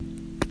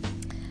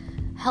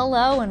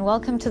Hello and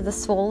welcome to the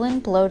Swollen,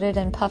 Bloated,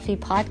 and Puffy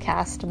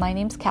podcast. My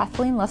name's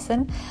Kathleen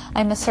Lisson.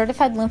 I'm a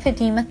certified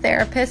lymphedema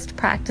therapist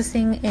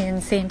practicing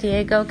in San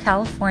Diego,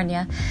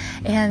 California.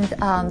 And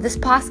this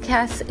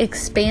podcast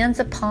expands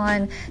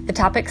upon the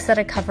topics that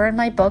I cover in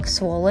my book,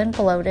 Swollen,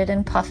 Bloated,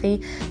 and Puffy.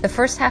 The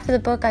first half of the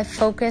book, I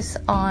focus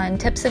on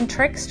tips and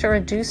tricks to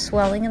reduce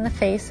swelling in the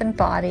face and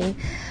body.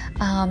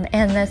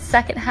 And the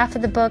second half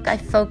of the book, I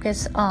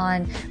focus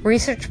on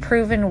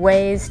research-proven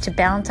ways to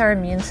balance our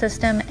immune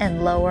system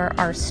and lower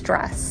our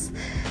stress.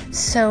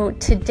 So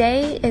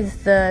today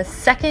is the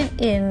second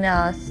in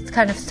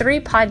kind of three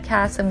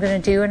podcasts I'm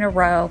going to do in a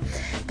row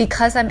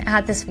because I'm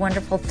at this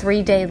wonderful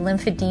 3-day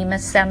lymphedema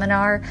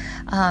seminar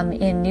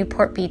in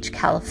Newport Beach,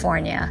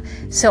 California.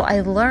 So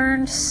I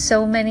learned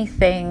so many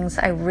things.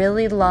 I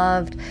really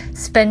loved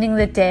spending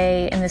the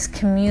day in this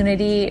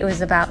community. It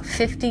was about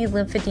 50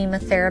 lymphedema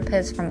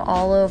therapists from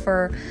all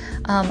over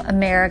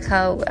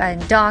America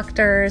and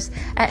doctors,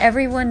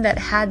 everyone that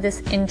had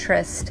this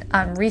interest,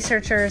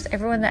 researchers,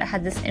 everyone that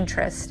had this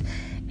interest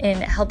in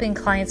helping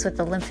clients with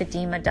the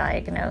lymphedema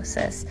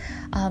diagnosis.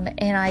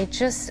 And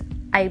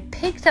I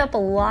picked up a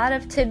lot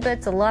of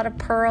tidbits, a lot of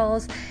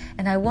pearls,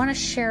 and I want to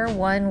share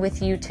one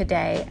with you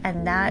today.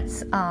 And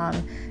that's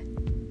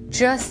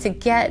just to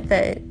get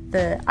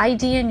the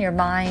idea in your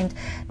mind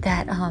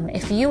that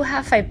if you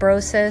have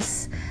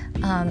fibrosis,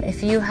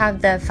 if you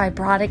have the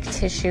fibrotic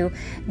tissue,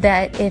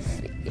 that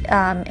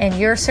and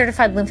your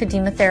certified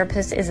lymphedema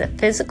therapist is a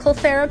physical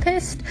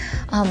therapist,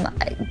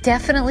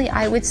 definitely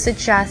I would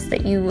suggest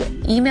that you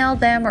email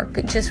them or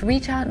just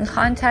reach out and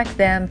contact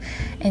them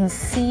and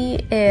see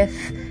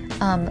if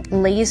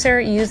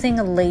using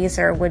a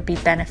laser would be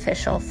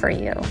beneficial for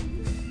you.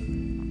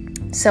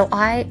 So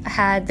I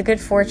had the good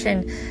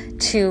fortune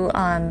to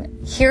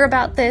hear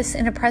about this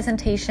in a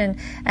presentation,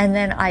 and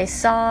then I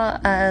saw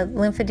a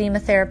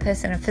lymphedema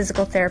therapist and a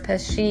physical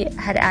therapist. She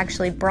had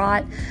actually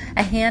brought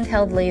a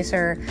handheld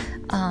laser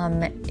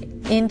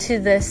into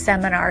the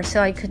seminar, so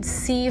I could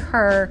see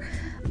her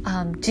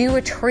do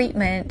a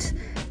treatment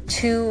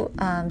to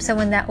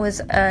someone that was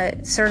a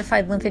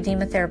certified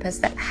lymphedema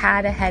therapist that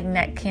had a head and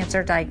neck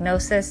cancer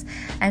diagnosis,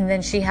 and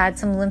then she had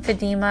some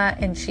lymphedema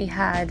and she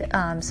had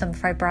some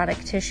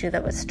fibrotic tissue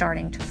that was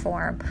starting to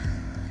form.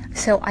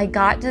 So I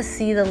got to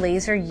see the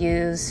laser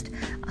used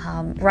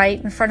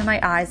right in front of my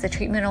eyes. The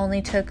treatment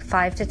only took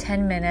 5 to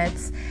 10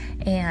 minutes,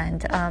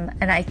 and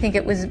I think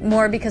it was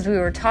more because we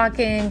were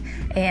talking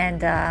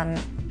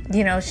and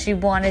she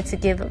wanted to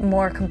give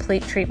more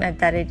complete treatment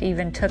that it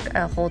even took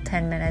a whole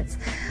 10 minutes.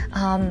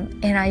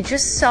 And I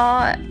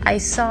saw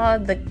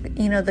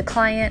the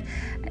client,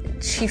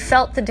 she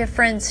felt the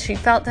difference. She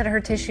felt that her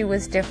tissue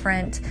was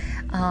different,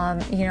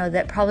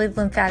 that probably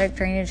lymphatic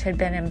drainage had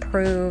been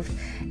improved.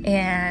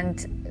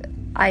 And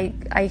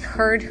I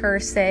heard her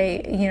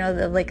say,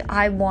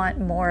 I want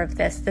more of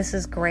this. This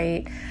is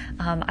great.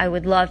 I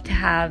would love to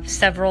have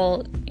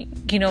several,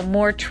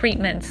 more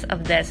treatments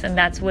of this. And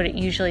that's what it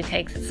usually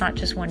takes. It's not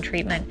just one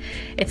treatment.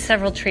 It's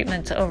several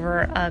treatments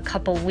over a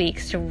couple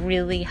weeks to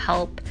really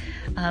help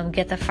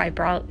get the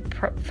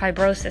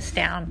fibrosis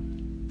down.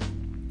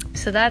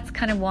 So that's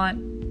kind of what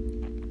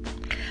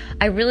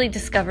I really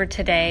discovered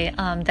today,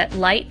 that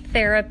light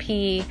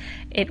therapy,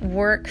 it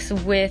works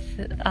with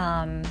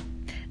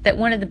that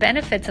one of the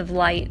benefits of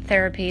light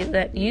therapy,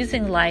 that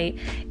using light,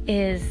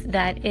 is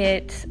that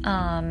it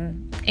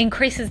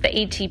increases the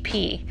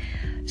ATP.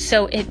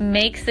 So it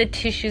makes the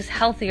tissues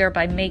healthier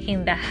by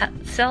making the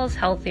cells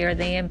healthier.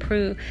 They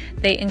increase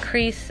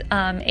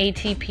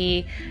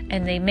ATP,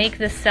 and they make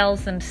the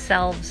cells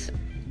themselves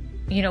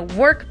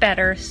work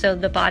better so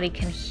the body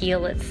can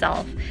heal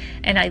itself.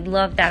 And I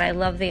love that. I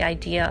love the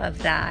idea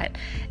of that.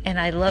 And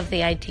I love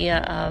the idea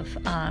of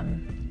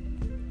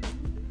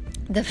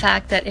the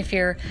fact that if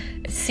your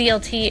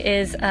CLT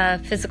is a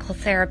physical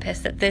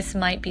therapist, that this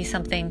might be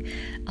something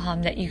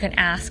that you can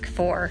ask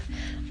for.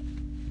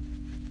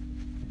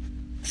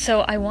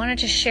 So I wanted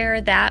to share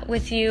that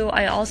with you.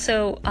 I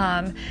also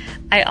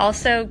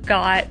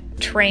got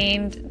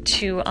trained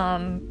to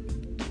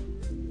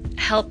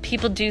help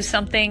people do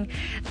something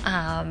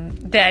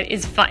that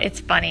is fun. It's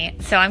funny.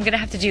 So I'm going to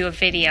have to do a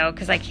video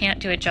because I can't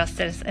do it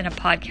justice in a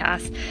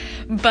podcast.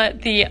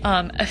 But the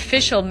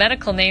official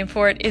medical name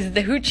for it is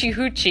the Hoochie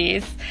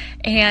Hoochies.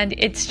 And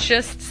it's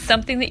just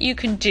something that you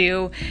can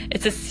do.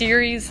 It's a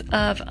series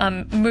of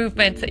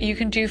movements that you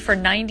can do for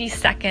 90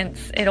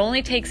 seconds. It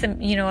only takes a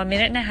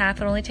minute and a half.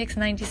 It only takes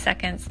 90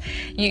 seconds.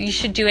 You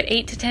should do it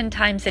 8 to 10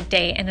 times a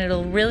day, and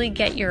it'll really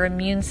get your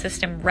immune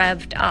system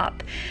revved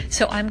up.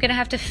 So I'm going to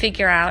have to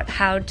figure out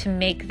how to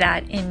make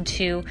that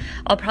into,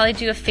 I'll probably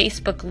do a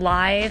Facebook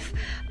Live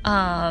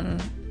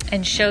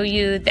and show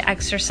you the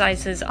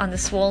exercises on the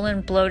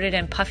Swollen, Bloated,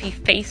 and Puffy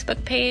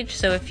Facebook page.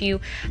 So if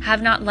you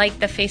have not liked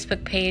the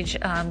Facebook page,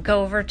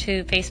 go over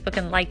to Facebook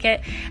and like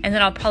it. And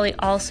then I'll probably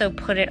also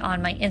put it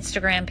on my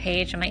Instagram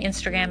page. And my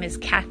Instagram is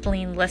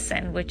Kathleen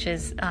Lisson, which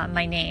is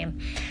my name.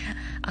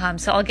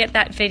 So I'll get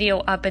that video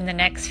up in the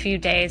next few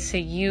days so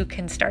you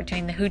can start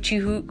doing the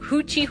hoochie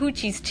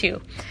hoochies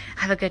too.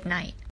 Have a good night.